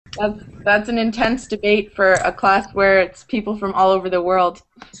That's an intense debate for a class where it's people from all over the world.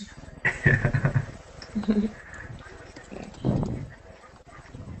 Okay.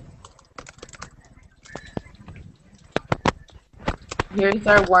 Here's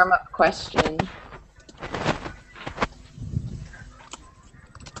our warm-up question.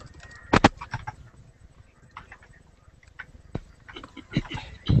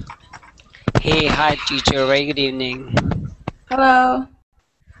 Hey, hi teacher, very good evening. Hello.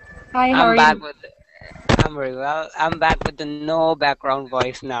 Hi, how I'm are back you? with, I'm very well. I'm back with the no background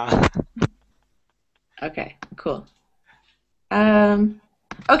voice now. Okay, cool.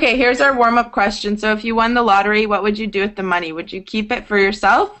 Okay, here's our warm-up question. So if you won the lottery, what would you do with the money? Would you keep it for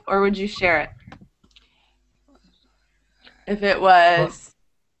yourself or would you share it? If it was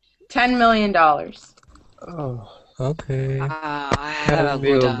 $10 million. Oh, okay. I have a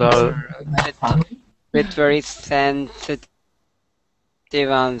good $10 million. answer with very sensitive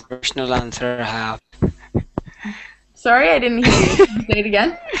answer, personal answer I have. Sorry, I didn't hear you. Can you say it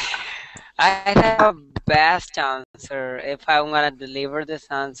again? I have a best answer. If I'm gonna deliver this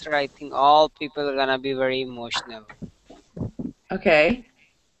answer, I think all people are gonna be very emotional. Okay.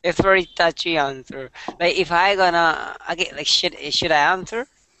 It's very touchy answer. Like if I gonna okay, like should I answer?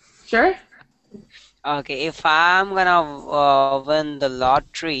 Sure. Okay, if I'm gonna win the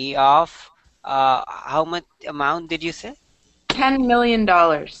lottery of how much amount did you say? $10 million.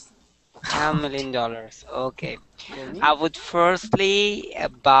 $10 million. Okay. I would firstly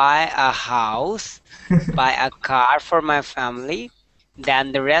buy a house, buy a car for my family.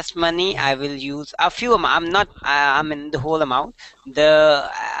 Then the rest money I will use a few amount. I'm not. I'm in the whole amount. The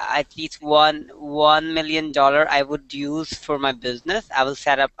at least $1 million I would use for my business. I will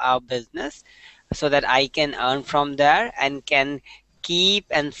set up our business so that I can earn from there and can keep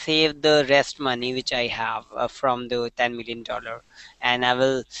and save the rest money which I have from the $10 million, and I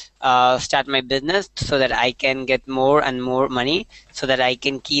will start my business so that I can get more and more money so that I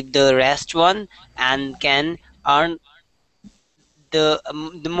can keep the rest one and can earn the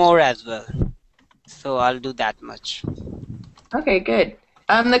more as well. So I'll do that much. Okay, good.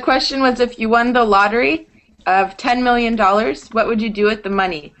 The question was if you won the lottery of $10 million, what would you do with the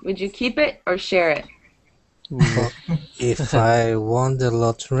money? Would you keep it or share it? Well, if I won the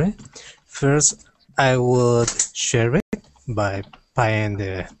lottery, first I would share it by paying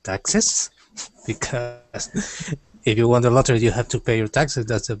the taxes, because if you won the lottery, you have to pay your taxes.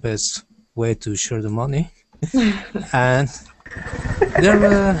 That's the best way to share the money. And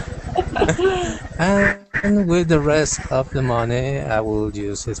there, and with the rest of the money, I will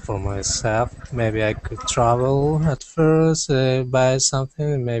use it for myself. Maybe I could travel at first, buy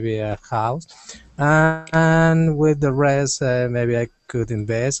something, maybe a house, and with the rest, maybe I could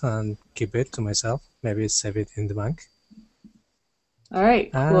invest and keep it to myself. Maybe save it in the bank. All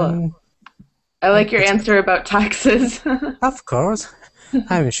right, cool. And I like your answer about taxes. of course,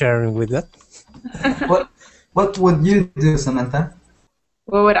 I'm sharing with that. What would you do, Samantha?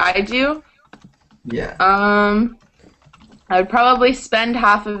 What would I do? Yeah. I would probably spend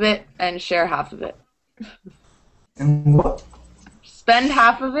half of it and share half of it. And what? Spend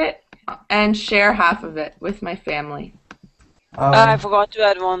half of it and share half of it with my family. I forgot to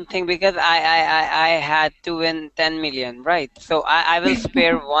add one thing because I had to win 10 million, right? So I will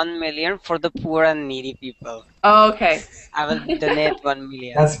spare 1 million for the poor and needy people. Oh, okay. I will donate 1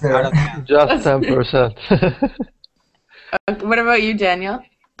 million That's fair. out of that. Just 10%. What about you, Daniel?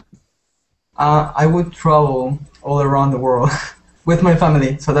 I would travel all around the world with my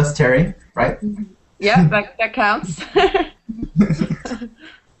family. So that's Terry, right? Yeah, that counts.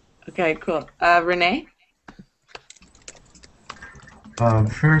 Okay, cool. Renee?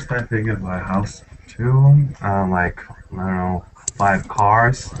 First I think of my house too. Like I don't know, 5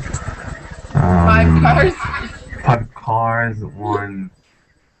 cars. 5 cars? 5 cars, one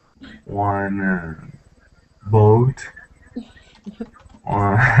boat,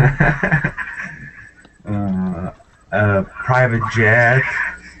 a private jet.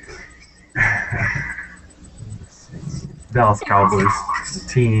 Dallas Cowboys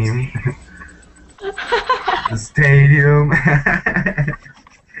team, the stadium.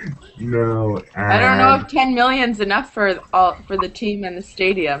 No, I don't know if 10 million's enough for the team and the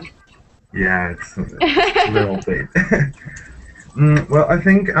stadium. yeah, it's a little bit. Well, I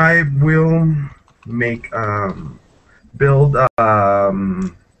think I will make build a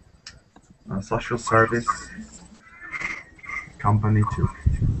social service company too.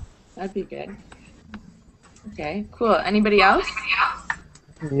 That'd be good. Okay, cool. Anybody else?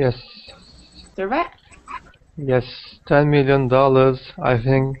 Yes, Servet? yes, $10 million, I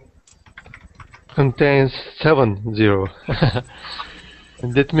think, contains 7 zero.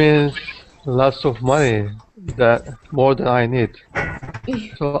 And that means lots of money, that more than I need.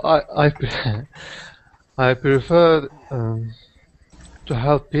 So I prefer to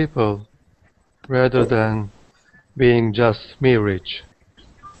help people rather than being just me rich.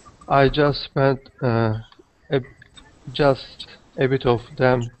 I just spent a, just a bit of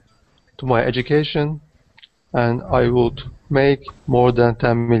them to my education, and I would make more than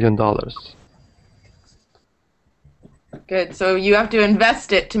 $10 million. Good. So you have to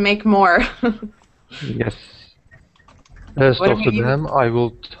invest it to make more. Yes. Rest What of about you? them I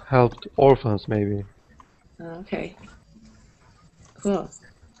would help orphans maybe. Okay. Cool.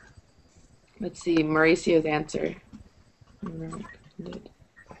 Let's see Mauricio's answer.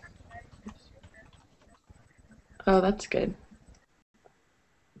 Oh, that's good.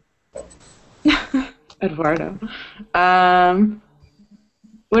 Eduardo.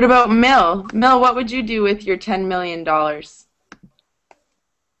 What about Mill? Mill, what would you do with your $10 million?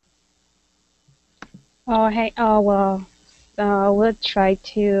 Oh, hey, well, I would try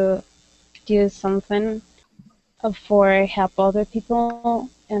to do something for help other people,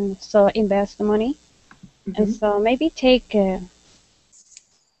 and so invest the money, and so maybe take a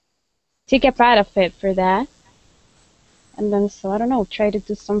part of it for that, and then so I don't know, try to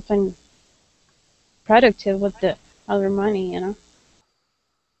do something productive with the other money, you know.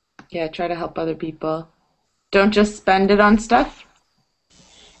 Yeah, try to help other people. Don't just spend it on stuff.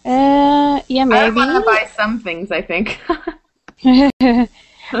 Yeah, I maybe. want to buy some things, I think.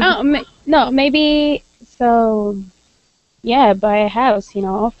 Oh, no, maybe so. Yeah, buy a house, you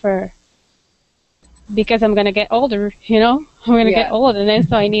know, for because I'm gonna get older, you know. I'm gonna get Yeah. old, and then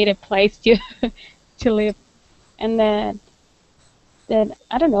so I need a place to to live, and then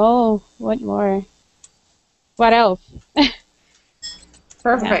I don't know what more. What else?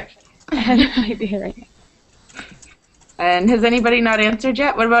 Perfect. I have no idea right now. And has anybody not answered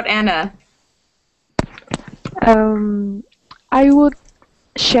yet? What about Anna? I would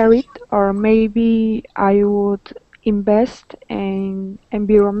share it, or maybe I would invest in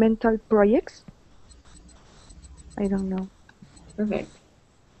environmental projects. I don't know. Perfect.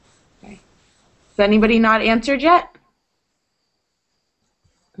 Okay. Has anybody not answered yet?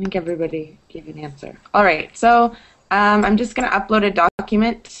 I think everybody gave an answer. All right, so I'm just going to upload a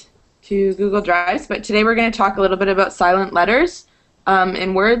document to Google Drives, but today we're going to talk a little bit about silent letters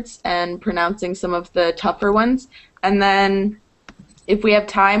in words and pronouncing some of the tougher ones. And then if we have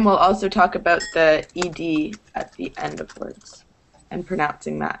time, we'll also talk about the ED at the end of words and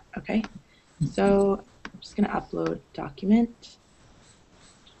pronouncing that, okay? So I'm just going to upload document.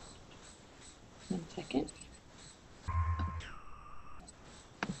 1 second.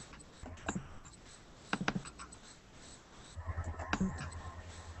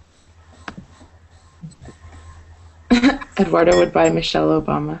 Eduardo would buy Michelle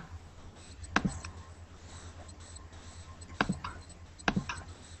Obama.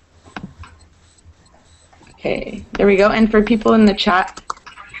 Okay, there we go. And for people in the chat,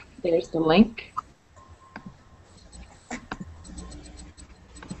 there's the link.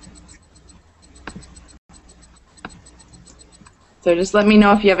 So just let me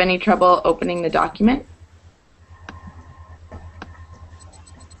know if you have any trouble opening the document.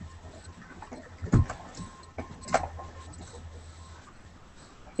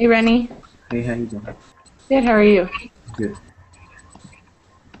 Hey, Rennie. Hey, how you doing? Good, how are you? Good.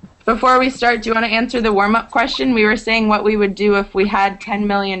 Before we start, do you want to answer the warm-up question? We were saying what we would do if we had $10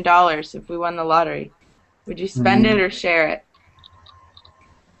 million, if we won the lottery. Would you spend it or share it?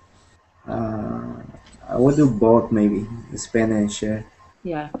 I would do both, maybe. Spend and share.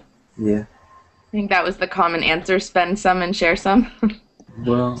 Yeah. Yeah. I think that was the common answer, spend some and share some.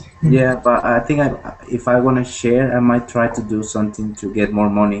 Well, yeah, but I think if I want to share, I might try to do something to get more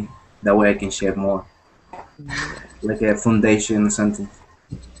money. That way I can share more. Like a foundation or something.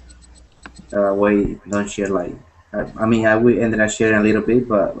 Way don't share like. I mean, I will end up sharing a little bit,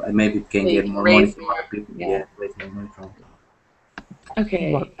 but I maybe can So you get can more money raise from more. other people. Yeah. Yeah, raise more money from.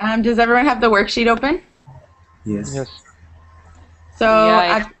 Okay. Does everyone have the worksheet open? Yes. Yes. So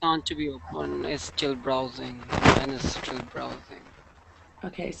Yeah, it's on to be open. It's still browsing. And it's still browsing.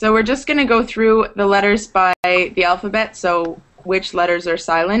 Okay, so we're just going to go through the letters by the alphabet, so which letters are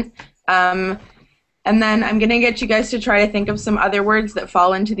silent. And then I'm going to get you guys to try to think of some other words that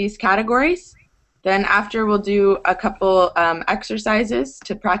fall into these categories. Then after we'll do a couple exercises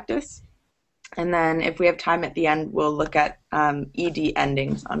to practice. And then if we have time at the end, we'll look at ED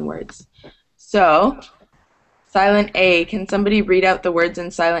endings on words. So, silent A. Can somebody read out the words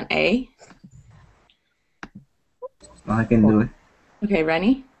in silent A? I can do it. Okay,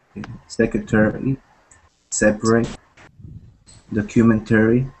 Rennie? Secretary, separate,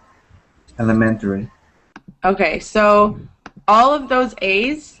 documentary, elementary. Okay, so all of those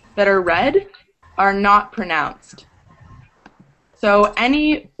A's that are red are not pronounced. So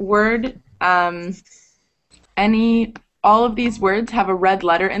any word, all of these words have a red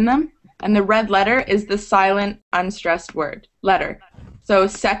letter in them, and the red letter is the silent, unstressed letter. So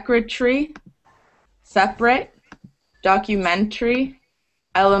secretary, separate, documentary,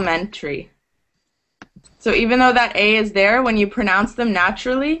 elementary. So even though that A is there, when you pronounce them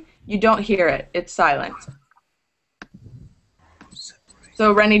naturally, you don't hear it. It's silent.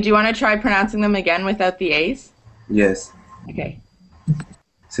 So Rennie, do you want to try pronouncing them again without the A's? Yes. Okay.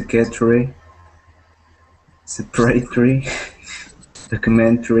 Secretary, separatory,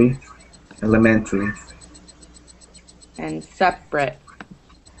 documentary, elementary. And separate.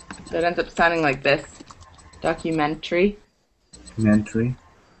 So it ends up sounding like this. Documentary. Documentary.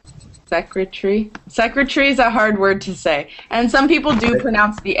 Secretary. Secretary is a hard word to say. And some people do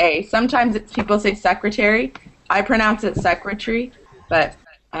pronounce the A. Sometimes people say secretary. I pronounce it secretary. But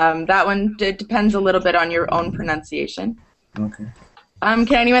that one depends a little bit on your own pronunciation. Okay.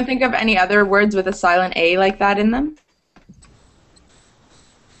 Can anyone think of any other words with a silent A like that in them?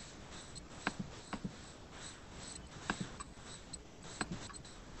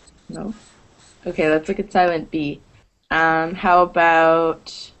 No? Okay, let's look at silent B. How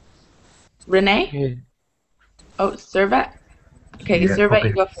about Renee? Yeah. Oh, Servet? Okay, Yeah, Servet, okay,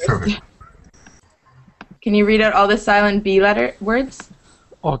 you go first. Servet. Can you read out all the silent B letter words?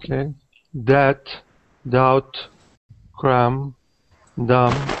 Okay. Dat, doubt, cram,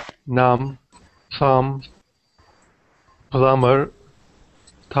 dumb, numb, thumb, plumber,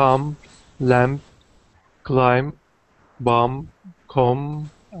 thumb, lamp, climb, bomb, comb,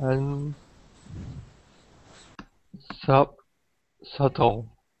 and subtle.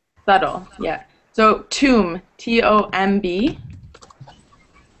 Subtle, yeah. So tomb, T-O-M-B.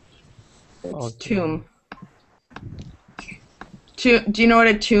 It's Okay. tomb. Do you know what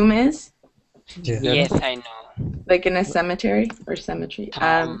a tomb is? Yeah. Yes, I know. Like in a cemetery or cemetery?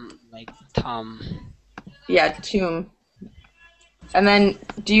 Like Tom. Yeah, tomb. And then,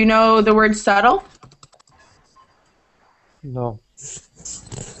 do you know the word subtle? No.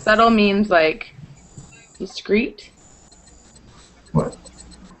 Subtle means like discreet. What?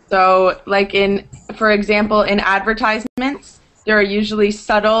 So, like for example, in advertisements, there are usually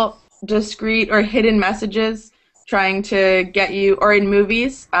subtle, discreet, or hidden messages trying to get you, or in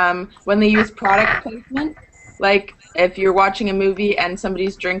movies, when they use product placement, like if you're watching a movie and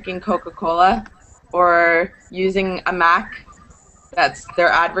somebody's drinking Coca-Cola or using a Mac, they're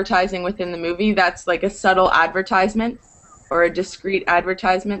advertising within the movie, that's like a subtle advertisement or a discreet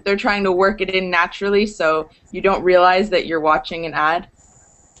advertisement. They're trying to work it in naturally so you don't realize that you're watching an ad.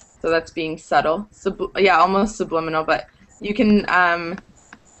 So that's being subtle. Yeah, almost subliminal, but you can,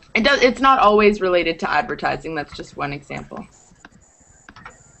 it's not always related to advertising. That's just one example.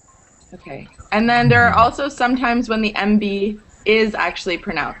 Okay. And then there are also sometimes when the MB is actually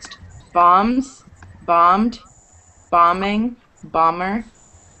pronounced. Bombs, bombed, bombing, bomber.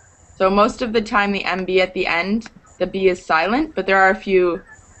 So most of the time the MB at the end, the B is silent, but there are a few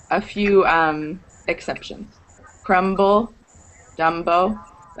exceptions. Crumble, Dumbo.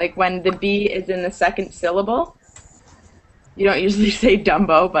 Like when the B is in the second syllable. You don't usually say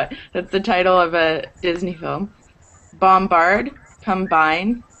Dumbo, but that's the title of a Disney film. Bombard,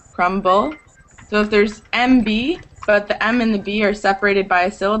 combine, crumble. So if there's MB, but the M and the B are separated by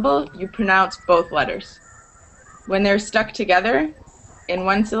a syllable, you pronounce both letters. When they're stuck together in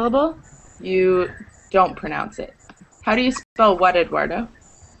one syllable, you don't pronounce it. How do you spell what, Eduardo?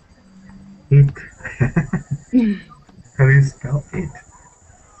 It. How do you spell it?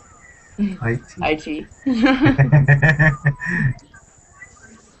 IT.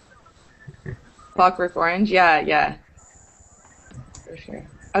 Clockwork Orange, yeah. For sure.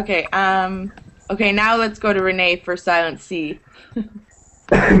 Okay, okay, now let's go to Renee for silent C.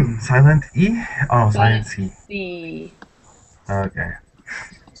 Silent E? Oh, silent C. C. Okay.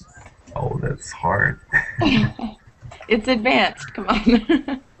 Oh, that's hard. It's advanced, come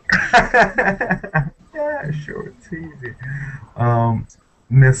on. Yeah, sure, it's easy.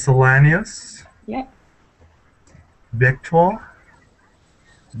 Miscellaneous, Yeah. victual,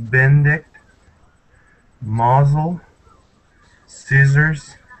 benedict, muzzle,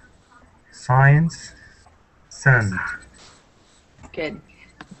 scissors, science, send. Good.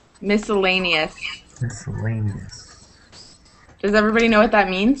 Miscellaneous. Miscellaneous. Does everybody know what that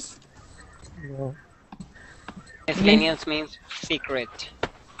means? No. Miscellaneous means secret.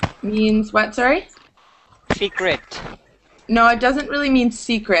 Means what, sorry? Secret. No, it doesn't really mean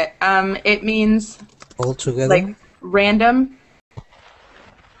secret. It means All together? like random.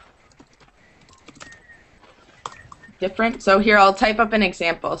 different. So here I'll type up an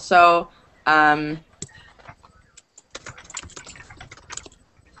example. So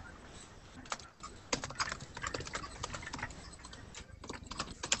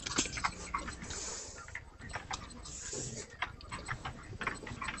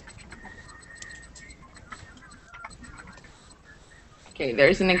okay,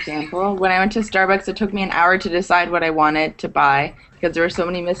 there's an example. When I went to Starbucks, it took me an hour to decide what I wanted to buy because there were so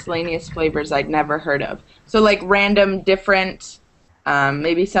many miscellaneous flavors I'd never heard of. So like random, different,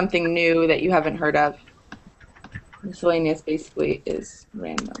 maybe something new that you haven't heard of. Miscellaneous basically is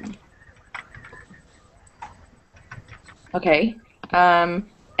random. Okay,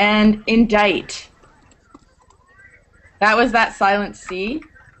 and indict. That was that silent C.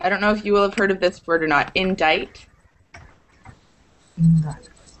 I don't know if you will have heard of this word or not. Indict.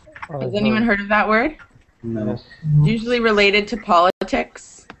 Has anyone heard of that word? No. It's usually related to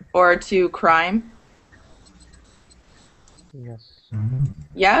politics or to crime. Yes.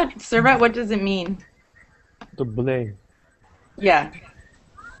 Yeah, Servat, what does it mean? To blame. Yeah.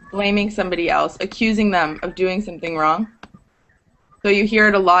 Blaming somebody else, accusing them of doing something wrong. So you hear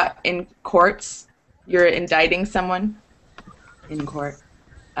it a lot in courts. You're indicting someone in court.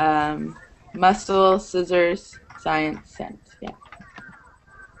 Muscle, scissors, science, sense. Yeah.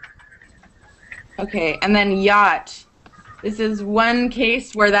 Okay, and then yacht. This is one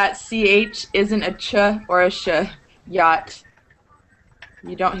case where that CH isn't a ch or a sh. Yacht.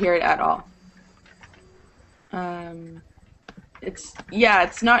 You don't hear it at all. It's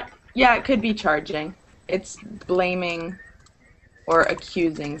not, it could be charging. It's blaming or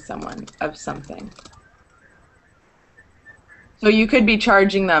accusing someone of something. So you could be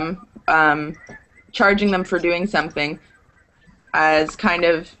charging them for doing something as kind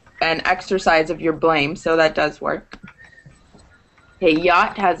of an exercise of your blame, so that does work. Okay,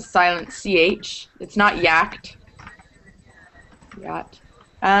 yacht has a silent CH. It's not yacked. Yacht.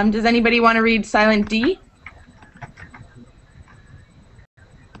 Does anybody want to read silent D?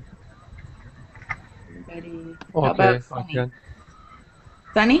 Anybody? How Okay, about I Sunny? can.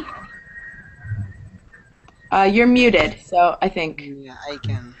 Sunny? You're muted, so I think. Yeah, I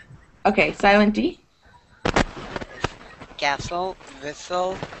can. Okay, silent D. Castle,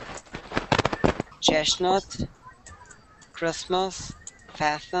 whistle, chestnut, Christmas,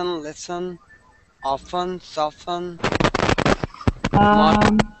 fasten, listen, often, soften,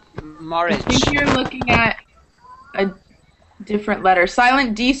 I marriage. think you're looking at a different letter.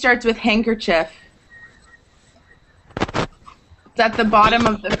 Silent D starts with handkerchief. It's at the bottom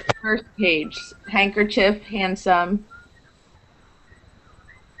of the first page. Handkerchief, handsome.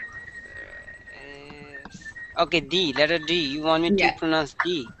 Okay, D, letter D. You want me Yeah. to pronounce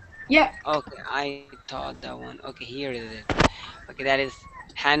D? Yeah. Okay, I thought that one. Okay, here is it. Okay, that is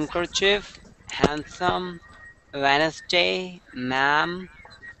handkerchief, handsome, Wednesday, ma'am.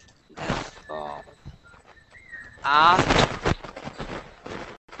 That's all. Ask.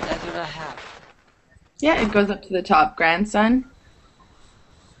 That's what I have. Yeah, it goes up to the top. Grandson.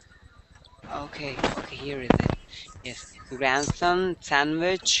 Okay, here is it. Yes, grandson,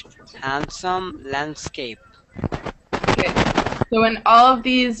 sandwich, handsome, landscape. Okay. So in all of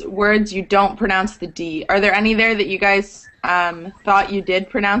these words, you don't pronounce the D. Are there any there that you guys thought you did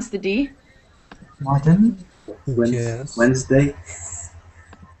pronounce the D? Martin? Yes. Wednesday.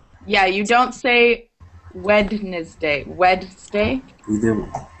 Yeah, you don't say Wednesday. Wednesday. We do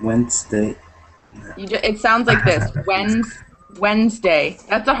Wednesday. It sounds like this. Wednesday.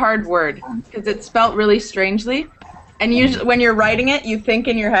 That's a hard word because it's spelt really strangely. And usually when you're writing it, you think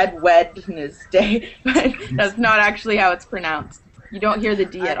in your head Wednesday, but that's not actually how it's pronounced. You don't hear the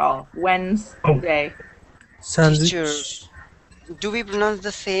D at all. Wednesday. Teacher, Sandwich. do we pronounce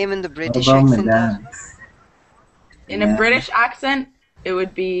the same in the What British about accent? Madame? In a British accent, it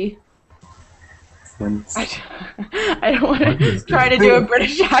would be. Wednesday. I don't want to try to do a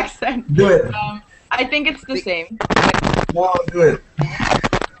British accent. Do it. I think it's the same. No, do it.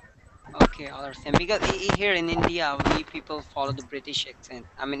 Okay, all are same. Because here in India, we people follow the British accent.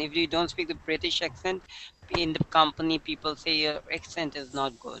 I mean, if you don't speak the British accent, in the company, people say your accent is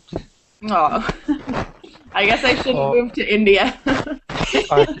not good. Oh, I guess I should Oh. move to India.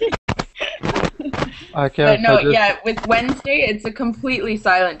 I can But no, suggest, yeah, with Wednesday, it's a completely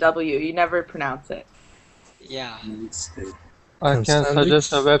silent W. You never pronounce it. Yeah. Wednesday. I And can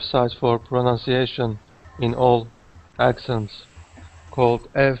suggest a sandwich. website for pronunciation in all accents called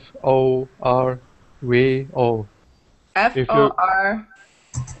FORVO. FOR.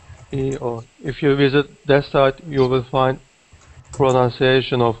 EO. If you visit that site, you will find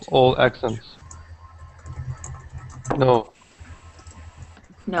pronunciation of all accents. No,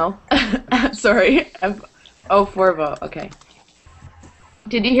 No. Sorry. Oh, Forvo. Okay.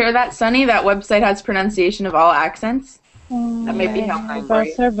 Did you hear that, Sunny? That website has pronunciation of all accents. That might be helpful for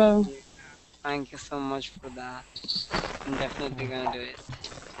you. Servo. Thank you so much for that. I'm definitely gonna do it.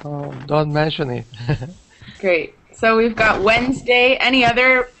 Oh, don't mention it. Great. So we've got Wednesday. Any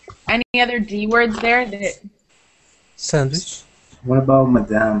other D words there? Sandwich. What about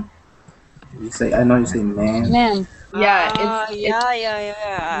madame? You say, I know you say man. Man. Yeah, it's yeah.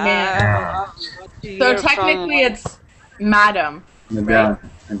 So technically it's madam. Madame.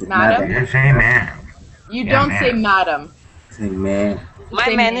 Right? Madam. You say man. You Yeah, don't man. say madam. Say man. My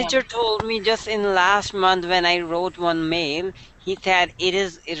Say manager told me just in last month when I wrote one mail, he said it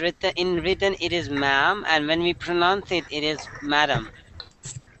is written it is ma'am, and when we pronounce it, it is madam.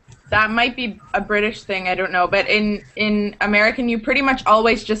 That might be a British thing, I don't know. But in American, you pretty much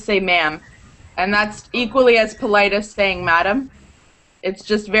always just say ma'am. And that's equally as polite as saying madam. It's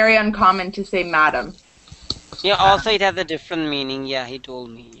just very uncommon to say madam. Yeah, also it has a different meaning. Yeah, he told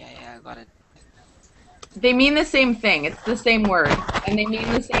me. Yeah, I got it. They mean the same thing. It's the same word. And they mean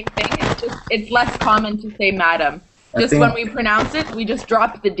the same thing. It's less common to say madam. Just when we pronounce it, we just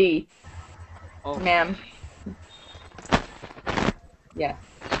drop the D. Oh. Ma'am. Yeah.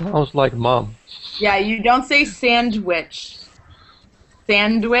 Sounds like mom. Yeah, you don't say sandwich.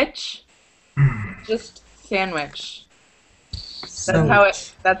 Sandwich. Just sandwich.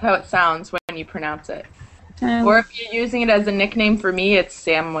 That's how it sounds when you pronounce it. Or if you're using it as a nickname for me, it's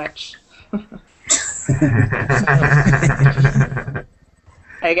sandwich.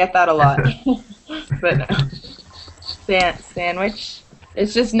 I get that a lot. But sandwich.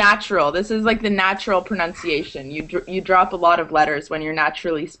 It's just natural. This is like the natural pronunciation. You drop a lot of letters when you're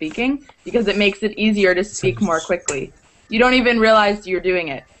naturally speaking because it makes it easier to speak more quickly. You don't even realize you're doing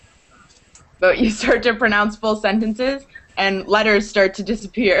it. But you start to pronounce full sentences and letters start to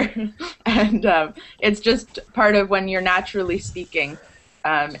disappear. And it's just part of when you're naturally speaking.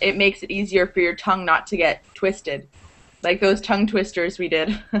 It makes it easier for your tongue not to get twisted. Like those tongue twisters we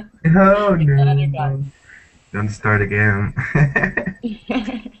did. Oh, no. Don't start again.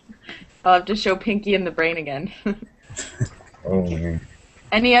 I'll have to show Pinky in the brain again. Oh, man.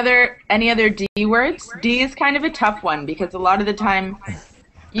 Any other D words? D is kind of a tough one because a lot of the time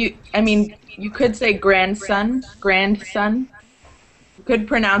you could say grandson. You could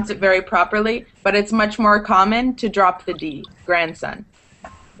pronounce it very properly, but it's much more common to drop the D, grandson.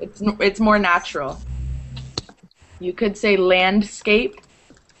 It's more natural. You could say landscape,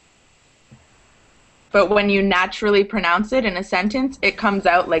 but when you naturally pronounce it in a sentence, it comes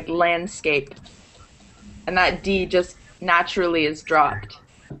out like landscape. And that D just naturally is dropped.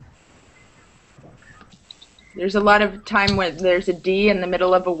 There's a lot of time when there's a D in the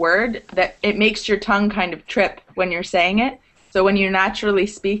middle of a word that it makes your tongue kind of trip when you're saying it. So when you're naturally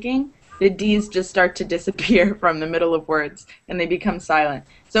speaking, the D's just start to disappear from the middle of words and they become silent.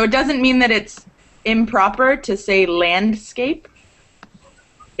 So it doesn't mean that it's improper to say landscape.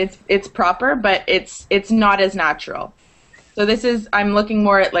 It's proper, but it's not as natural. So I'm looking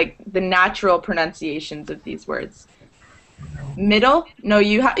more at like the natural pronunciations of these words. Middle? No,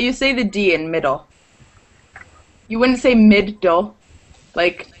 you say the D in middle. You wouldn't say middle,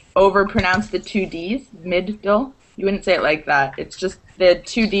 like overpronounce the two D's, middle. You wouldn't say it like that. It's just the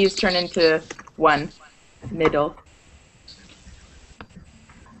two D's turn into one, middle.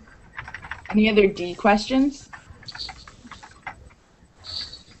 Any other D questions?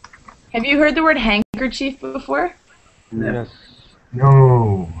 Have you heard the word handkerchief before? Yes.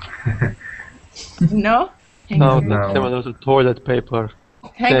 No. No? No, that's similar to toilet paper.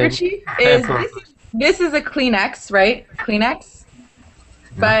 Handkerchief this is a Kleenex, right? Kleenex.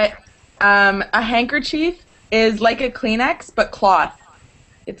 But a handkerchief is like a Kleenex, but cloth.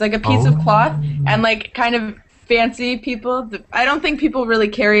 It's like a piece of cloth, and like kind of fancy people. I don't think people really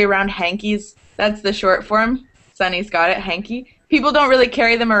carry around hankies. That's the short form. Sunny's got it, hanky. People don't really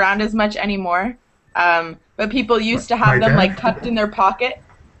carry them around as much anymore. But people used to have them like tucked in their pocket,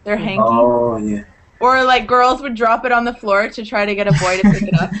 their hanky. Oh, yeah. Or like girls would drop it on the floor to try to get a boy to pick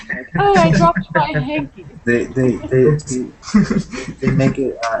it up. Oh, I dropped my hanky. They make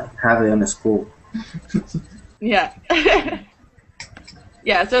it have it in the school. Yeah.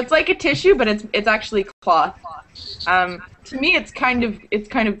 Yeah, so it's like a tissue, but it's actually cloth. To me, it's kind of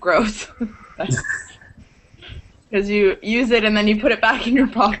gross. Because you use it and then you put it back in your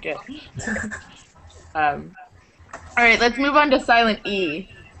pocket. All right, let's move on to silent E.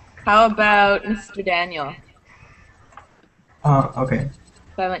 How about Mr. Daniel? Okay.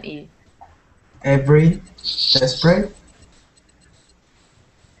 Silent E. Every, desperate,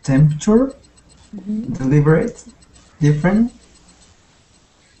 temperature, deliberate, different,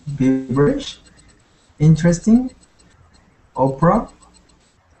 beverage, interesting, opera,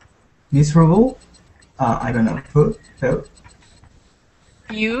 miserable, I don't know, food,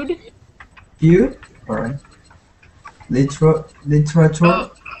 Feud. feud, alright. Literature,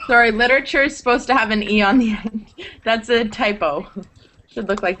 Oh, sorry. Literature is supposed to have an E on the end. That's a typo. Should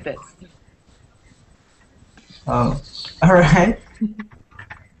look like this. oh, alright.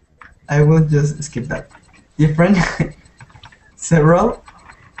 I will just skip that. Different, several,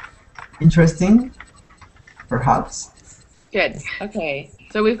 interesting, perhaps. Good. Okay.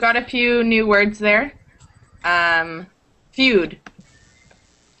 So we've got a few new words there. Feud.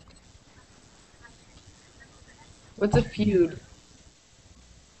 What's a feud?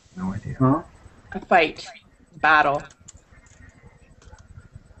 No idea. Huh? A fight. Battle.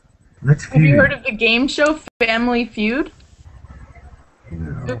 Let's Have you feud. heard of the game show Family Feud?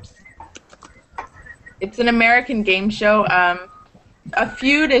 No. Oops. It's an American game show. A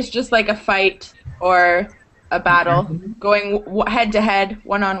feud is just like a fight or a battle going head to head,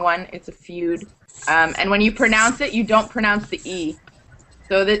 one on one. It's a feud. And when you pronounce it, you don't pronounce the E.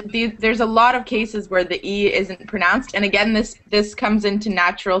 So there's a lot of cases where the E isn't pronounced. And again, this comes into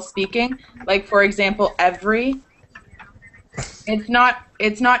natural speaking. Like, for example, every. It's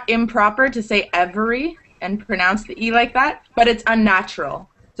not improper to say every and pronounce the E like that, but it's unnatural.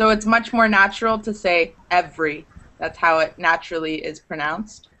 So it's much more natural to say every. That's how it naturally is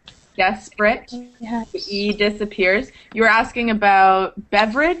pronounced. Desperate. Yes. The E disappears. You were asking about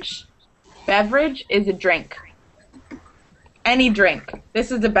beverage. Beverage is a drink. Any drink.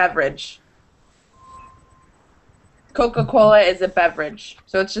 This is a beverage. Coca-Cola is a beverage.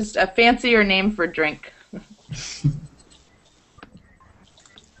 So it's just a fancier name for drink.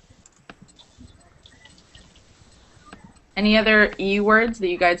 Any other E words that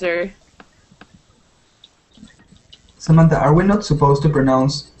you guys are... Samantha, are we not supposed to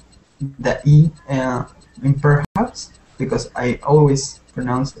pronounce the E in perhaps? Because I always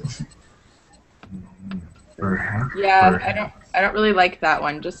pronounce it. Perhaps. Yeah, I don't really like that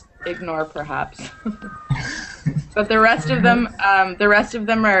one. Just ignore perhaps. But the rest of them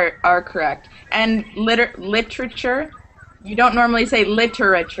are correct. And literature, you don't normally say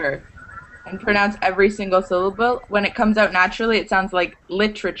literature and pronounce every single syllable. When it comes out naturally, it sounds like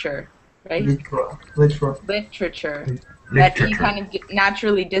literature, right? Literature. That E kind of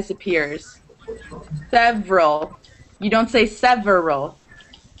naturally disappears. Several. You don't say several.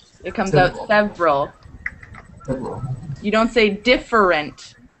 It comes out several. You don't say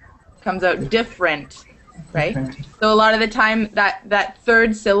different. Comes out different, right? So a lot of the time that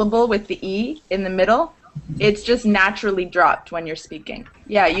third syllable with the E in the middle, it's just naturally dropped when you're speaking.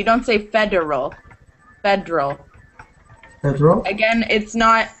 Yeah, you don't say federal. Federal. Federal? Again, it's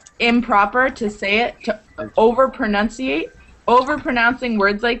not improper to say it, to over-pronunciate. Over-pronouncing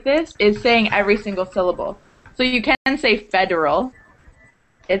words like this is saying every single syllable. So you can say federal.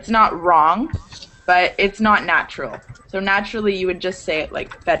 It's not wrong, but it's not natural. So naturally you would just say it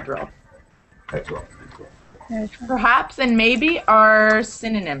like federal. Federal. Perhaps and maybe are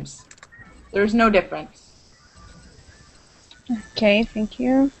synonyms. There's no difference. Okay, thank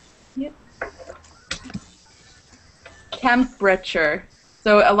you. Yep. Temperature.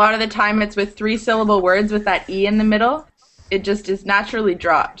 So a lot of the time it's with 3-syllable words with that E in the middle. It just is naturally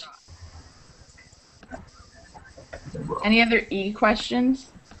dropped. Any other E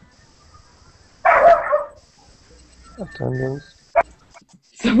questions? Attendance.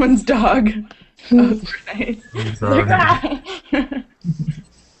 Someone's dog. Oh, right. Sorry.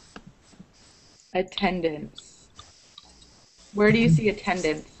 Attendance. Where do you see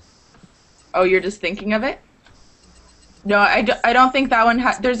attendance? Oh, you're just thinking of it? No, I don't think that one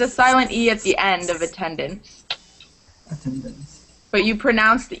there's a silent E at the end of attendance. Attendance. But you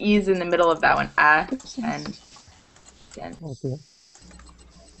pronounce the E's in the middle of that one. Attendance. Okay.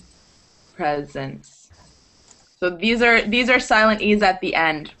 Presence. So these are silent E's at the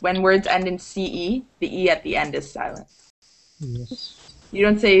end. When words end in CE, the E at the end is silent. Yes. You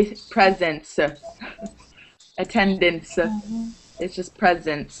don't say presence, attendance. It's just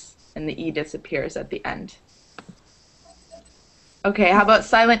presence, and the E disappears at the end. Okay, how about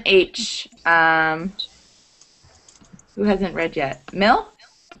silent H? Who hasn't read yet? Mill?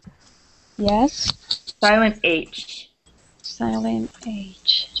 Yes. Silent H. Silent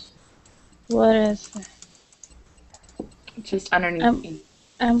H. What is that? Just underneath E.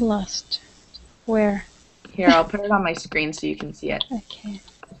 I'm lost. Where? Here, I'll put it on my screen so you can see it. Okay.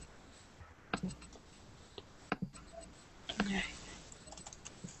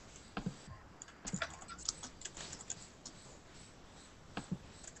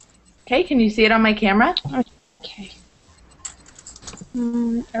 Okay, can you see it on my camera? Okay.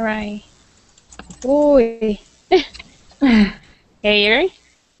 Alright. Uy. Hair,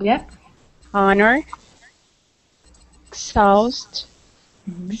 Yep. honor, exhaust,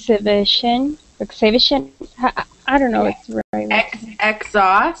 exhibition. I don't know. It's right.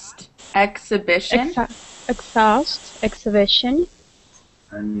 Exhaust. Exhibition. Exhaust, exhibition.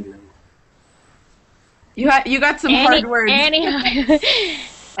 You got some hard words.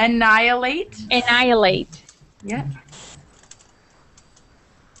 Annihilate. Annihilate. Yeah.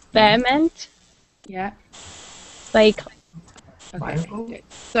 Vehement. Yeah. Like. Okay.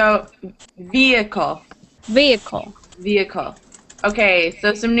 So, vehicle. Vehicle. Vehicle. Okay,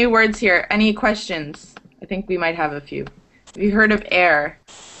 so some new words here. Any questions? I think we might have a few. Have you heard of heir?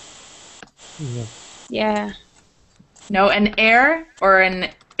 Yeah. No, an heir or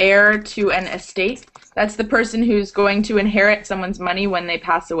an heir to an estate. That's the person who's going to inherit someone's money when they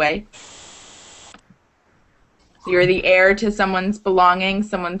pass away. So you're the heir to someone's belongings,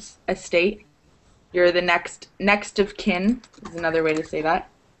 someone's estate. You're the next of kin is another way to say that.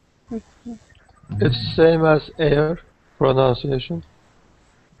 It's same as air pronunciation.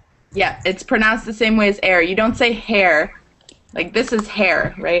 Yeah, it's pronounced the same way as air. You don't say hair. Like this is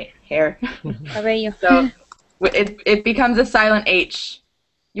hair, right? Hair. Cabello. So it becomes a silent H.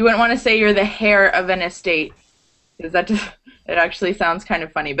 You wouldn't want to say you're the heir of an estate, because it actually sounds kind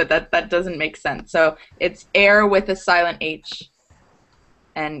of funny, but that doesn't make sense. So it's heir with a silent H.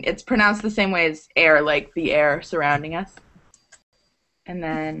 And it's pronounced the same way as air, like the air surrounding us. And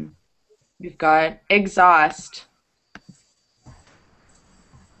then we've got exhaust.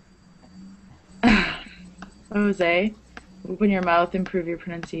 Jose, open your mouth, improve your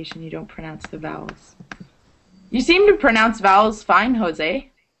pronunciation. You don't pronounce the vowels. You seem to pronounce vowels fine, Jose.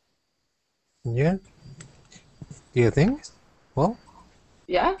 Yeah. Do you think? Well?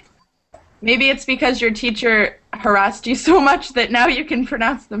 Yeah? Maybe it's because your teacher harassed you so much that now you can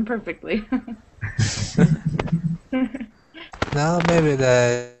pronounce them perfectly. No, maybe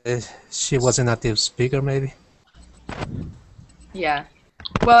she was a native speaker, maybe. Yeah.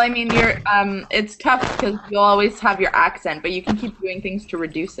 Well, I mean, it's tough because you'll always have your accent, but you can keep doing things to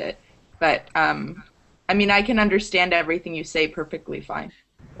reduce it. But, I mean, I can understand everything you say perfectly fine.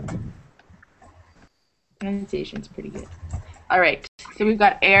 Pronunciation's pretty good. All right, so we've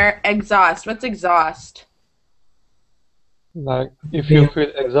got air, exhaust. What's exhaust? Like, if you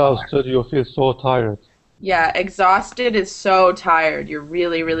feel exhausted, you feel so tired. Yeah, exhausted is so tired. You're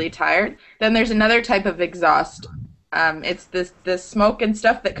really, really tired. Then there's another type of exhaust. It's the smoke and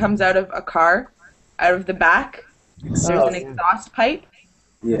stuff that comes out of a car, out of the back. There's an exhaust pipe.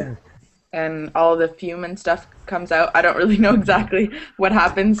 Yeah. And all the fume and stuff comes out. I don't really know exactly what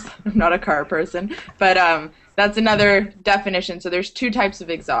happens. I'm not a car person. But that's another definition. So there's two types of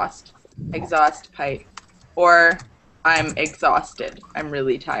exhaust. Exhaust pipe. Or I'm exhausted. I'm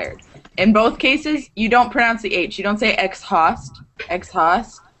really tired. In both cases, you don't pronounce the H. You don't say exhaust.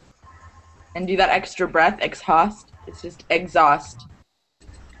 Exhaust. And do that extra breath. Exhaust. It's just exhaust.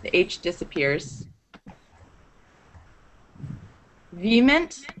 The H disappears.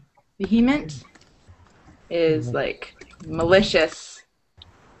 Vehement. Vehement is like malicious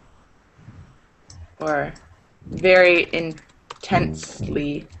or very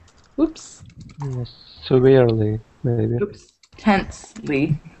intensely. Oops. Yes, severely, maybe. Oops.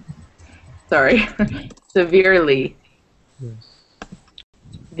 Tensely. Sorry. Severely. Yes.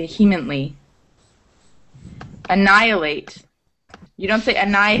 Vehemently. Annihilate. You don't say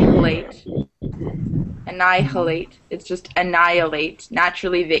annihilate. Annihilate. It's just annihilate.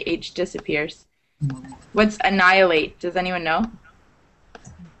 Naturally, the H disappears. What's annihilate? Does anyone know?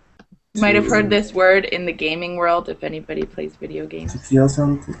 You might have heard this word in the gaming world if anybody plays video games. To kill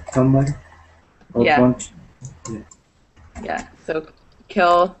somebody? Or Yeah. punch? Yeah. So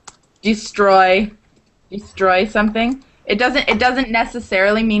kill, destroy something. It doesn't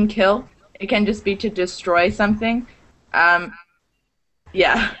necessarily mean kill. It can just be to destroy something.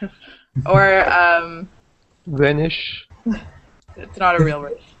 Yeah. Or Vanish. it's not a real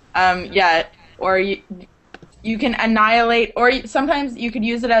word. Yeah. Or you can annihilate, or sometimes you could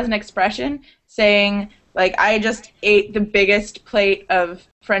use it as an expression, saying like, I just ate the biggest plate of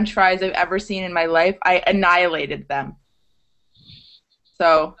French fries I've ever seen in my life. I annihilated them.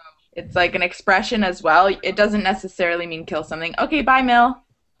 So it's like an expression as well. It doesn't necessarily mean kill something. Okay, bye, Mill.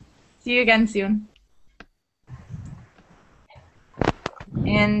 See you again soon.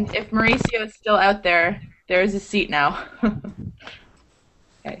 And if Mauricio is still out there, there's a seat now.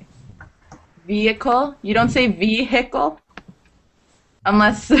 Okay. Vehicle. You don't say vehicle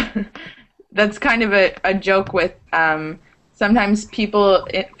unless that's kind of a joke with sometimes people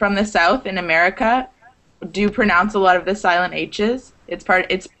from the South in America do pronounce a lot of the silent H's.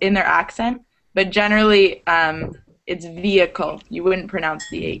 It's in their accent. but generally it's vehicle. You wouldn't pronounce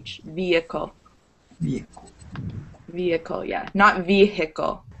the H. Vehicle. Vehicle. Vehicle, yeah. Not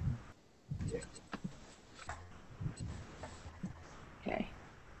vehicle. Okay.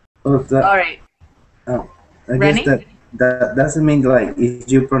 Oh, All right. oh, I Rennie? guess that doesn't mean like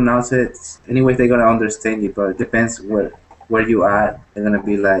if you pronounce it anyway they're gonna understand you, but it depends where you are. They're gonna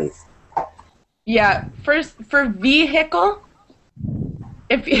be like, Yeah, first for vehicle,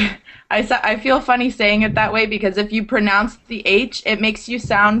 if you, I feel funny saying it that way because if you pronounce the H, it makes you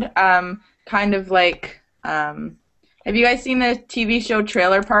sound kind of like have you guys seen the TV show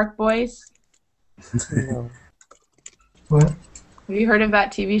Trailer Park Boys? What? Have you heard of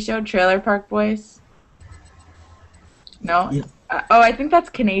that TV show Trailer Park Boys? No? Yeah. Oh, I think that's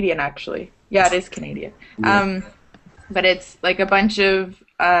Canadian actually. Yeah, it is Canadian. Yeah. But it's like a bunch of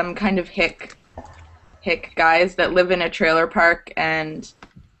kind of hick guys that live in a trailer park and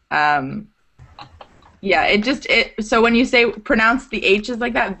yeah, so when you say pronounce the H's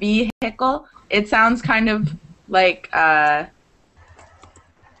like that, vehicle, it sounds kind of like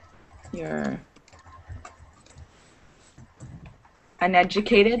you're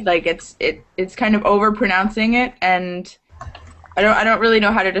uneducated, like it's kind of over pronouncing it, and I don't really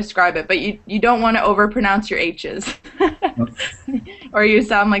know how to describe it, but you don't want to overpronounce your H's, or you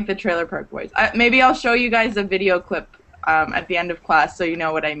sound like the Trailer Park Boys. Maybe I'll show you guys a video clip at the end of class so you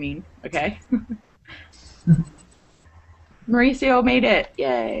know what I mean. Okay. Mauricio made it!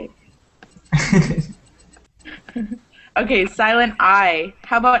 Yay! Okay, silent I.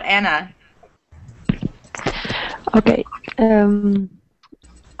 How about Anna? Okay.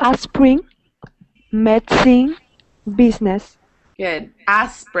 Aspirin, medicine, business. Good.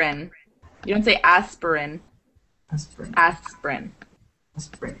 Aspirin. You don't say aspirin. Aspirin. Aspirin.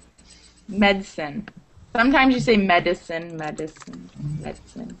 Aspirin. Medicine. Sometimes you say medicine.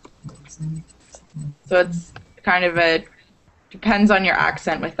 So it's kind of depends on your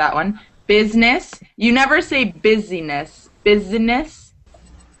accent with that one. Business. You never say busyness. Business.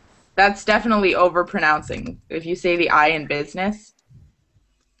 That's definitely overpronouncing if you say the I in business.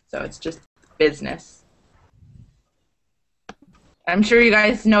 So it's just business. I'm sure you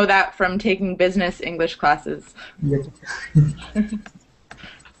guys know that from taking business English classes. Yep.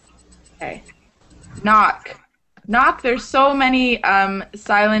 Okay. Knock. Knock, there's so many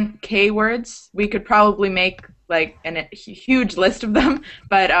silent K words. We could probably make like a huge list of them,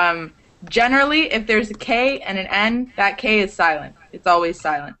 but generally if there's a K and an N, that K is silent. It's always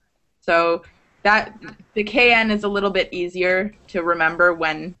silent. So that the KN is a little bit easier to remember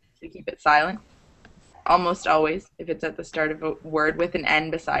when to keep it silent. Almost always, if it's at the start of a word with an N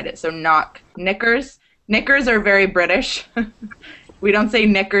beside it. So knock. Knickers. Knickers are very British. We don't say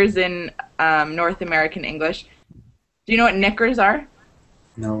knickers in North American English. Do you know what knickers are?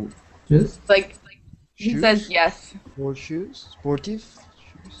 no. Yes. It's like he Shoes? says yes. Or shoes? Sportive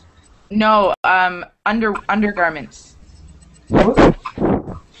shoes? No, undergarments. What?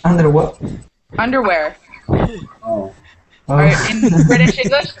 Under what? Underwear. Oh. Or in British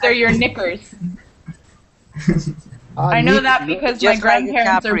English, they're your knickers. I know that because my Just like a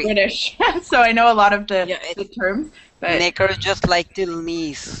grandparents are capri. British, so I know a lot of the terms. But Knickers just like till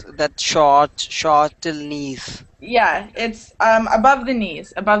knees. That short till knees. yeah, it's above the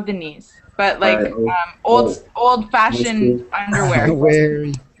knees, But like old-fashioned underwear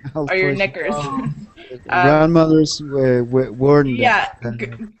Wearing are your knickers. Grandmothers worn Yeah.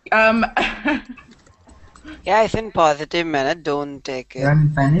 Yeah, it's in positive manner. Don't take it. Granny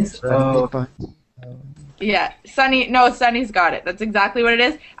panties? Oh. Yeah, Sunny's got it. That's exactly what it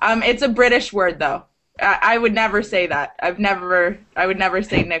is. It's a British word though. I would never say that. I would never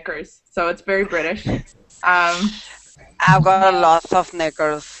say knickers. So it's very British. I've got a lot of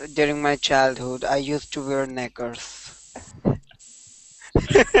knickers during my childhood. I used to wear knickers.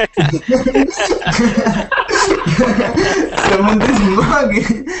 Someone is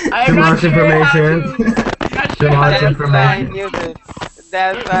mugging. I'm Too not much sure information. not Too sure how much to- That's why I information. knew this.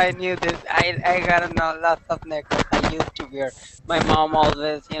 That's why I knew this. I got a lots of knickers I used to wear. My mom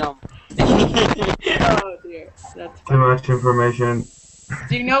always, Oh dear, that's Too much information.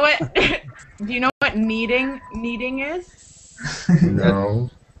 Do you know what? Do you know what kneading is? No.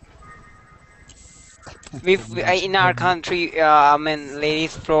 in our country, I mean,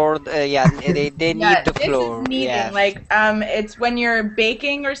 ladies floor, yeah, they need the this floor. is kneading. Yes. Like it's when you're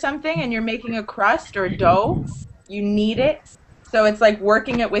baking or something and you're making a crust or dough, you knead it. So it's like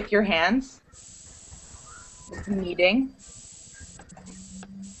working it with your hands. It's kneading.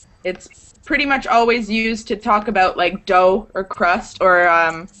 It's pretty much always used to talk about like dough or crust or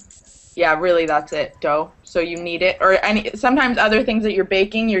yeah, really that's it, dough. So you knead it, or sometimes other things that you're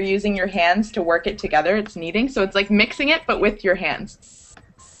baking, you're using your hands to work it together. It's kneading, so it's like mixing it, but with your hands.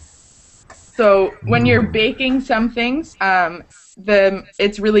 So when you're baking some things,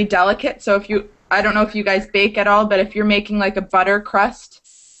 it's really delicate. So I don't know if you guys bake at all, but if you're making like a butter crust,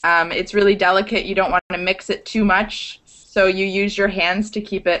 it's really delicate. You don't want to mix it too much, so you use your hands to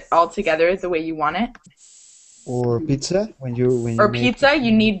keep it all together the way you want it. Or pizza when you pizza,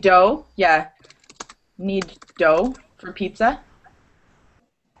 you need dough. Yeah, need dough for pizza.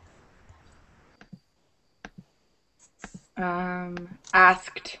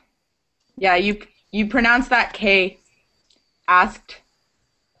 Asked. Yeah, you pronounce that K. Asked.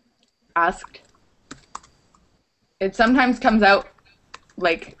 Asked. It sometimes comes out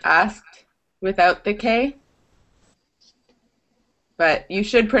like asked without the K. But you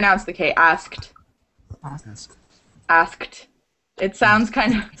should pronounce the K. Asked. Asked. It sounds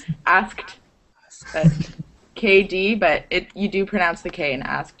kind of asked, but KD, but you do pronounce the K in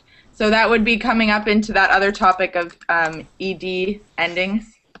asked. So that would be coming up into that other topic of ED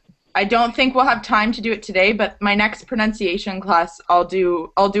endings. I don't think we'll have time to do it today, but my next pronunciation class, I'll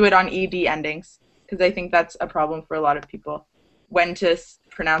do it on ED endings, because I think that's a problem for a lot of people, when to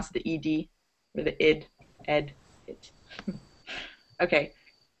pronounce the ED, or the id, ed, it. Okay,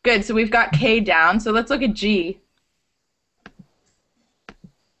 good. So we've got K down. So let's look at G.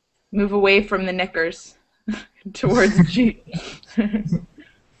 Move away from the knickers towards G.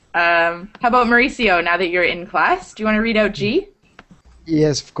 How about Mauricio, now that you're in class? Do you want to read out G?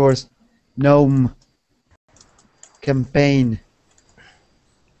 Yes, of course. Gnome. Campaign.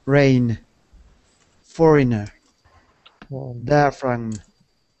 Rain. Foreigner. Diaphragm.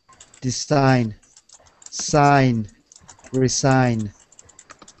 Design. Sign. Resign.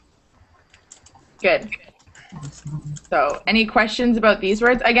 Good. So, any questions about these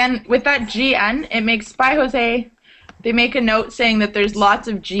words? Again, with that GN, it makes, by Jose, they make a note saying that there's lots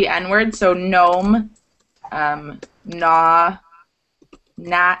of GN words, so gnome, gnaw,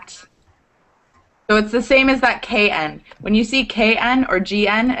 gnat. So it's the same as that KN. When you see KN or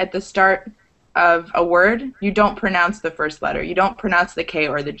GN at the start of a word, you don't pronounce the first letter. You don't pronounce the K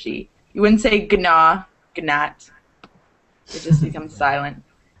or the G. You wouldn't say gnaw, gnat. It just becomes silent.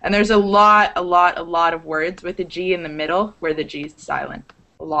 And there's a lot of words with a G in the middle where the G is silent.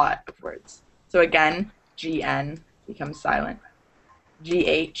 A lot of words. So again, GN becomes silent.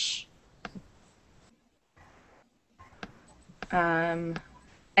 GH.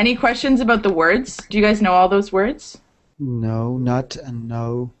 Any questions about the words? Do you guys know all those words? No, not, and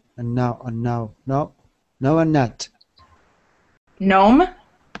no, and now, and now. No, no, and not. Gnome?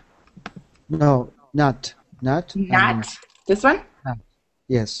 No, not. Not. Gnat. This one?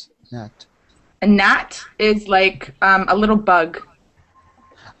 Yes, gnat. A gnat is like a little bug.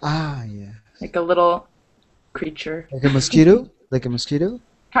 Ah, yeah. Like a little creature. Like a mosquito? Like a mosquito?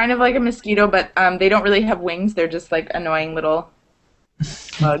 Kind of like a mosquito, but they don't really have wings. They're just like annoying little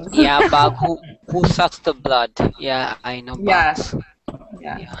bugs. Yeah, bug who sucks the blood. Yeah, I know bugs.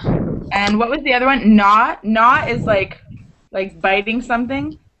 Yeah. And what was the other one? Gnaw. Gnaw is like biting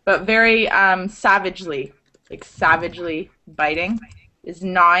something, but very savagely. Like savagely biting is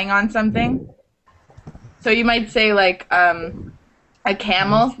gnawing on something. So you might say like a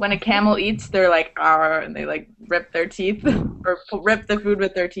camel. When a camel eats, they're like "Arr," and they like rip their teeth or rip the food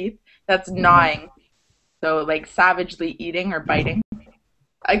with their teeth. That's gnawing. So like savagely eating or biting.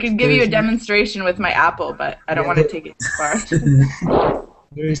 I could give you a demonstration with my apple, but I don't want to take it too far.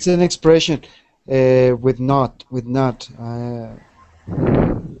 There is an expression with not.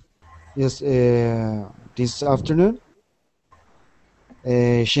 Yes, this afternoon,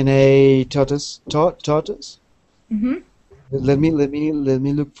 Shanae taught us. Mhm. Let me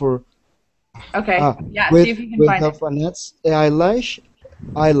look for. Okay. Yeah. Width, See if you can width find of it. a gnat's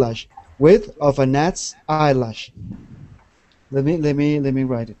eyelash. Width of a gnat's eyelash. Let me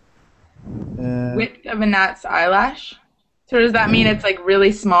write it. Width of a gnat's eyelash. So does that mean it's like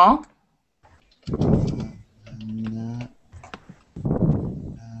really small? Gnat's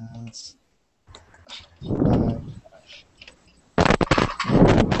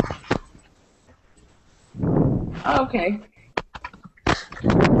Oh, okay.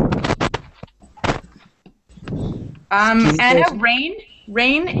 And a reign.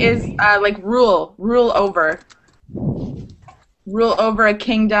 Reign is like rule over. Rule over a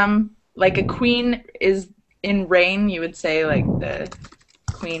kingdom. Like a queen is in reign, you would say like the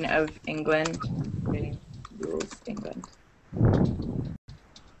Queen of England rules England.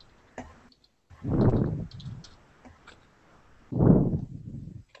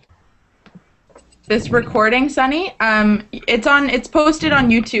 this recording, Sunny. It's posted on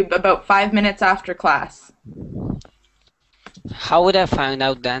YouTube about 5 minutes after class. How would I find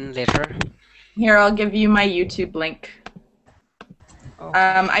out then later? Here, I'll give you my YouTube link.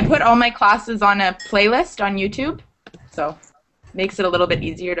 I put all my classes on a playlist on YouTube, so makes it a little bit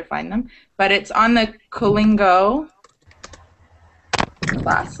easier to find them. But it's on the Colingo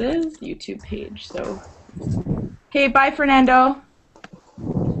classes YouTube page. So, okay, bye, Fernando.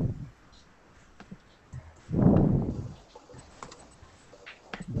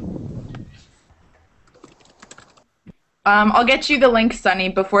 I'll get you the link, Sunny,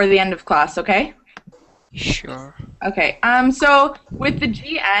 before the end of class, okay? Sure. Okay. So with the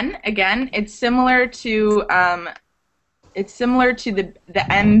GN, again, it's similar to the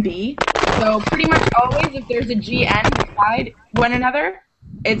MB. So pretty much always, if there's a GN beside one another,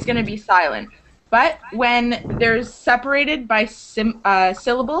 it's going to be silent. But when they're separated by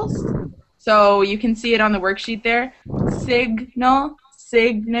syllables, so you can see it on the worksheet there, signal,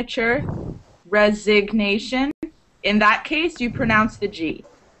 signature, resignation. In that case, you pronounce the G.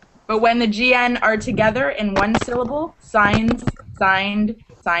 But when the GN are together in one syllable, signs, signed,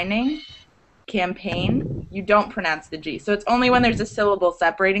 signing, campaign, you don't pronounce the G. So it's only when there's a syllable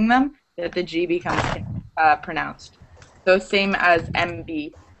separating them that the G becomes pronounced. So same as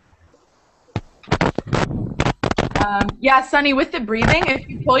MB. Yeah, Sunny, with the breathing, if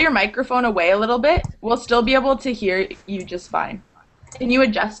you pull your microphone away a little bit, we'll still be able to hear you just fine. Can you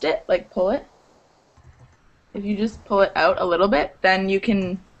adjust it? Like pull it? If you just pull it out a little bit, then you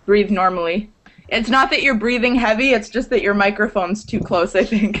can breathe normally. It's not that you're breathing heavy, it's just that your microphone's too close, I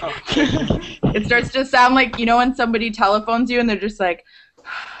think. Okay. It starts to sound like, you know, when somebody telephones you and they're just like,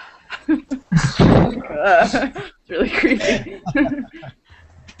 it's really creepy.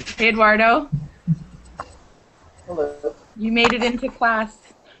 Hey, Eduardo. Hello. You made it into class.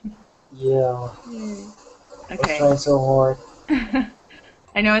 Yeah. Okay. I'm trying so hard.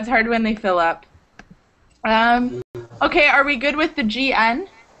 I know it's hard when they fill up. Okay, are we good with the GN?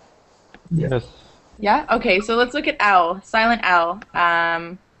 Yes. Yeah? Okay, so let's look at L, silent L.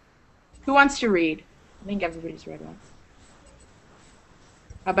 Who wants to read? I think everybody's read once.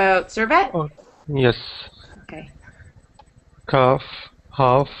 How about Servet? Oh, yes. Okay. Cough,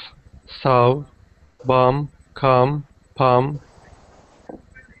 huff, sow, bum, come, palm.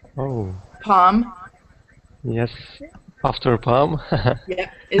 Oh. Palm. Yes. After palm. Yeah,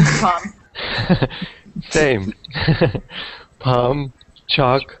 it's palm. Same. Palm,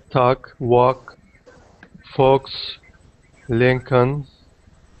 chalk, talk, walk, fox, Lincoln,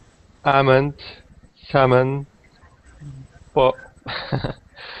 almond, salmon, bug,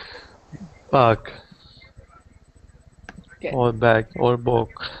 Okay. or bag, or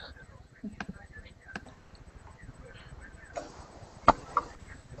book.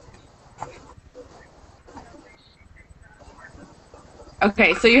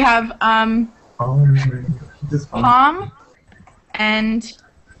 Okay, so you have palm and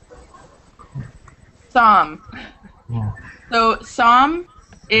psalm. So psalm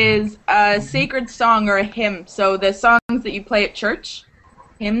is a sacred song or a hymn. So the songs that you play at church,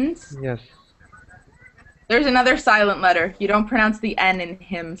 hymns. Yes. There's another silent letter. You don't pronounce the N in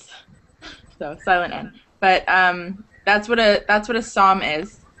hymns. So silent N. But that's what a psalm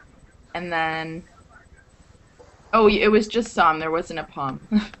is. And then oh, it was just psalm. There wasn't a palm.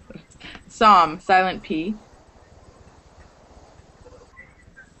 Psalm, silent P.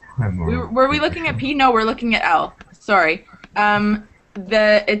 Were we looking at P? No, we're looking at L. Sorry.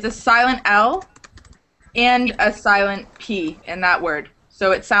 It's a silent L and a silent P in that word.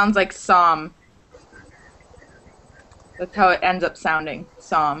 So it sounds like psalm. That's how it ends up sounding.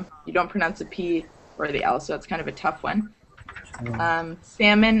 Psalm. You don't pronounce the P or the L, so it's kind of a tough one.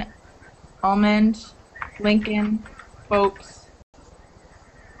 Salmon, almond, Lincoln, folks,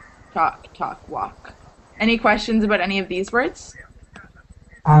 talk, walk. Any questions about any of these words?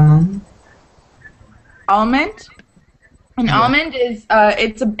 Almond. Almond? An almond is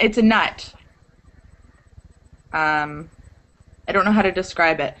it's a nut. I don't know how to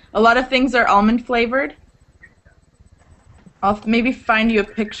describe it. A lot of things are almond flavored. I'll maybe find you a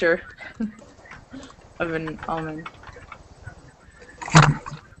picture of an almond.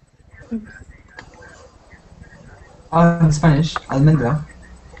 In Spanish, almendra.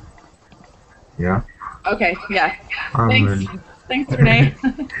 Yeah. Okay, yeah. Almond. Thanks, Renee.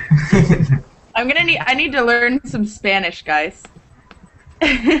 I need to learn some Spanish, guys.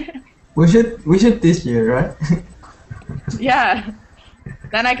 We should teach you, right? Yeah.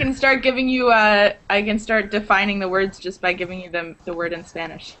 Then I can start giving you I can start defining the words just by giving you the word in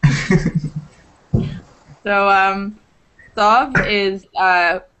Spanish. So salve is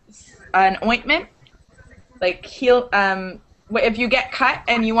an ointment. like heal. If you get cut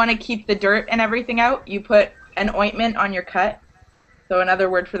and you want to keep the dirt and everything out, you put an ointment on your cut. So another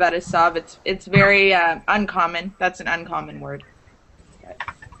word for that is salve. It's very uncommon. That's an uncommon word.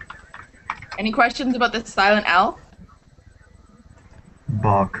 Any questions about the silent L?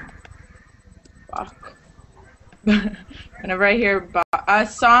 Bach. Bach. Whenever I hear a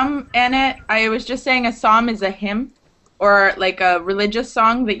psalm, Anna, I was just saying a psalm is a hymn or like a religious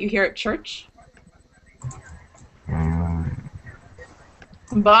song that you hear at church.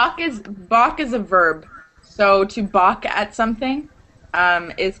 Balk is a verb. So to balk at something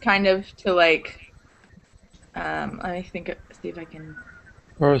is kind of to like let me see if I can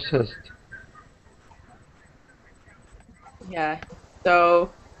Persist. Yeah.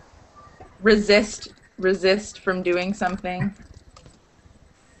 So resist from doing something.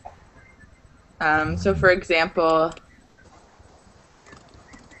 So for example,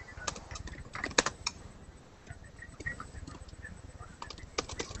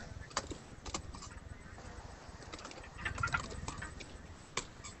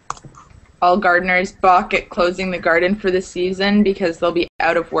 all gardeners balk at closing the garden for the season because they'll be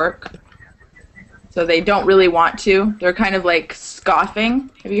out of work. So they don't really want to. They're kind of like scoffing.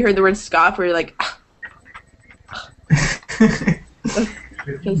 Have you heard the word scoff where you're like,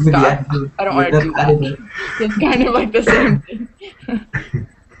 just scoff. I don't want to do that. It's kind of like the same thing.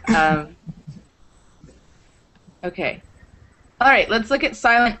 Okay. All right, let's look at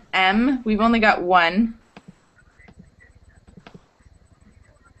silent M. We've only got one.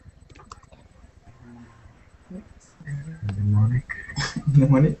 Mnemonic.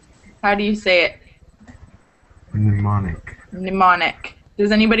 Mnemonic? How do you say it? Mnemonic. Mnemonic.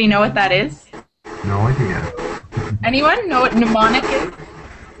 Does anybody know what that is? No idea. Anyone know what mnemonic is?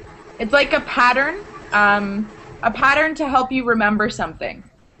 It's like a pattern to help you remember something.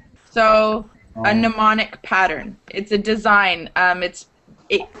 So a mnemonic pattern. It's a design. It's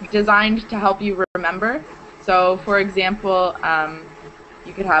designed to help you remember. So for example,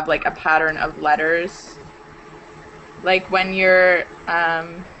 you could have like a pattern of letters. Like when you're,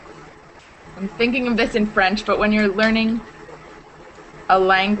 I'm thinking of this in French, but when you're learning a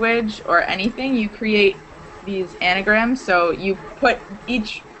language or anything, you create these anagrams. So you put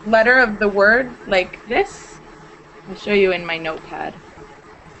each letter of the word like this. I'll show you in my notepad,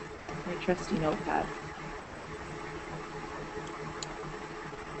 my trusty notepad.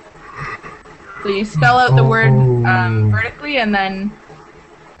 So you spell out the word vertically, and then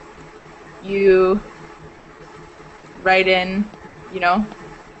you write in,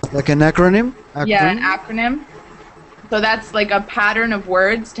 like an acronym? Yeah, an acronym. So that's like a pattern of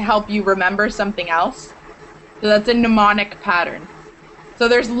words to help you remember something else. So that's a mnemonic pattern. So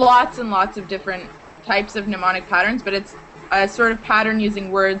there's lots and lots of different types of mnemonic patterns, but it's a sort of pattern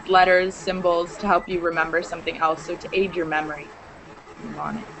using words, letters, symbols to help you remember something else, so to aid your memory.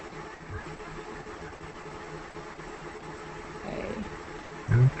 Mnemonic.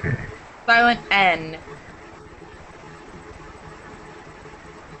 Okay. Silent N.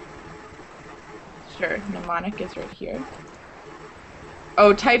 Sure, mnemonic is right here.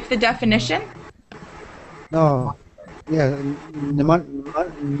 Oh, type the definition? No. Yeah, mnemonic?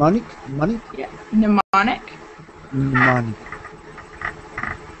 Yeah, mnemonic. Mnemonic.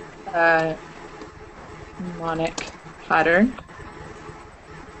 Mnemonic pattern.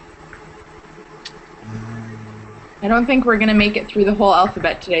 I don't think we're going to make it through the whole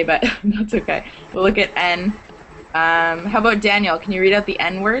alphabet today, but that's okay. We'll look at N. How about Daniel? Can you read out the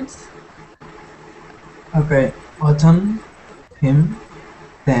N words? Okay. Autumn, hymn,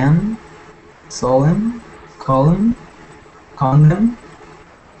 then, solemn, column, condemn,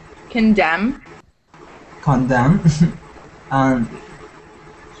 Condemn. And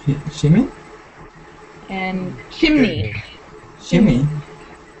shimmy? And chimney. Shimmy.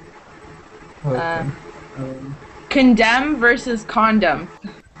 Condemn versus condom.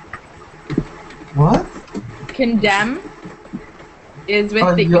 What? Condemn is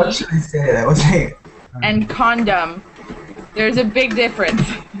with the you E, actually said it. I was like... and condom. There's a big difference.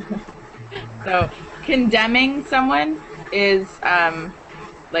 So condemning someone is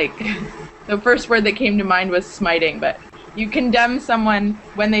like the first word that came to mind was smiting, but you condemn someone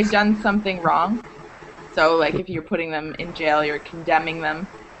when they've done something wrong. So like if you're putting them in jail, you're condemning them.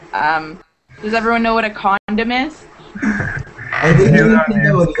 Does everyone know what a condom is? I didn't even think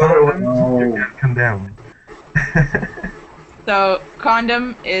that was the other one. You get condemned. So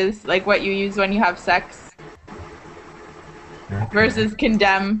condom is like what you use when you have sex. Okay. Versus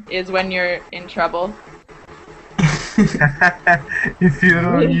condemn is when you're in trouble. If you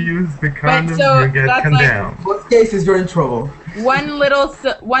don't use the condom, so you get that's condemned. What cases you're in trouble? One little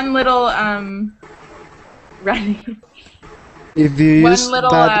Ready. If you One use little,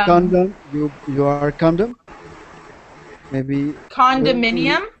 bad condom, you are condom. Maybe.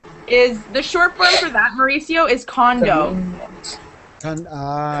 Condominium is the short form for that, Mauricio, is condo.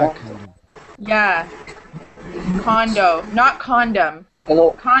 Condom. Yeah. Condo, not condom.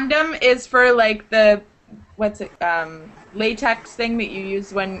 Condom is for like the latex thing that you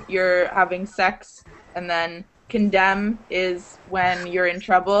use when you're having sex, and then condemn is when you're in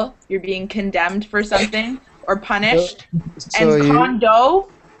trouble, you're being condemned for something or punished. So And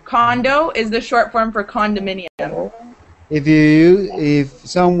condo is the short form for condominium. If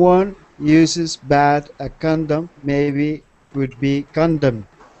someone uses bad a condom, maybe would be condom.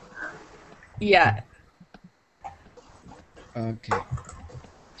 Yeah. Okay.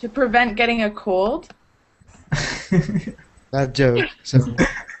 To prevent getting a cold. That joke. So.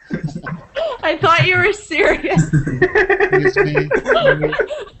 I thought you were serious.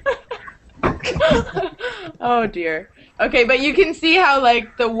 Oh dear. Okay, but you can see how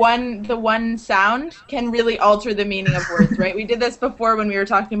like the one sound can really alter the meaning of words, right? We did this before when we were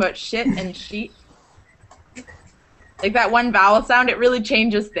talking about shit and sheet. Like that one vowel sound, it really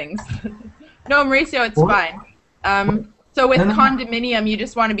changes things. No, Mauricio, it's fine. So with condominium, you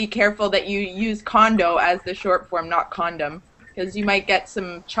just want to be careful that you use condo as the short form, not condom, because you might get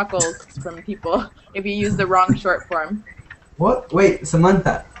some chuckles from people if you use the wrong short form. What? Wait,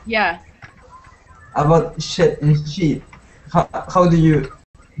 Samantha. Yeah. About shit and sheet. How do you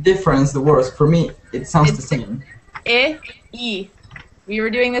difference the words? For me, it sounds the same. E. We were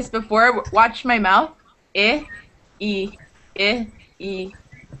doing this before. Watch my mouth. E.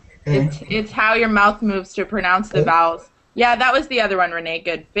 It's how your mouth moves to pronounce the vowels. Yeah, that was the other one, Renee.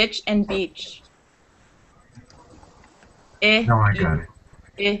 Good. Bitch and beach. No, I got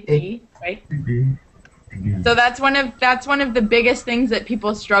it. Right? So that's one of the biggest things that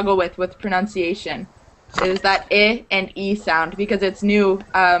people struggle with pronunciation, is that I and E sound, because it's new.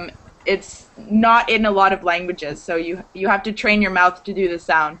 It's not in a lot of languages, so you have to train your mouth to do the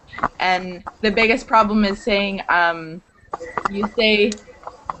sound. And the biggest problem is saying you say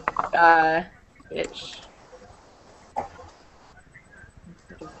bitch.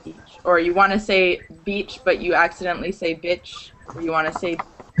 Or you want to say beach, but you accidentally say bitch. Or you want to say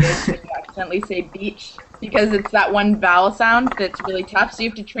bitch, but you accidentally say beach. Because it's that one vowel sound that's really tough, so you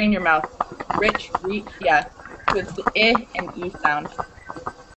have to train your mouth. Rich, reach, yeah. So it's the I and E sound.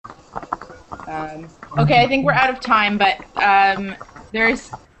 Okay, I think we're out of time, but there's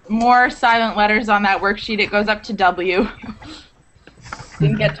more silent letters on that worksheet. It goes up to W.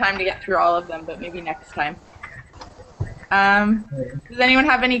 Didn't get time to get through all of them, but maybe next time. Does anyone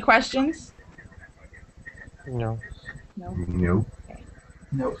have any questions? No. Nope.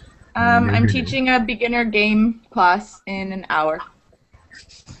 Nope. I'm teaching a beginner game class in an hour.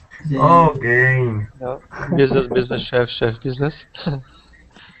 Oh, game. No. Business, chef, business.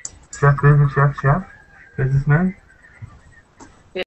 Chef, businessman?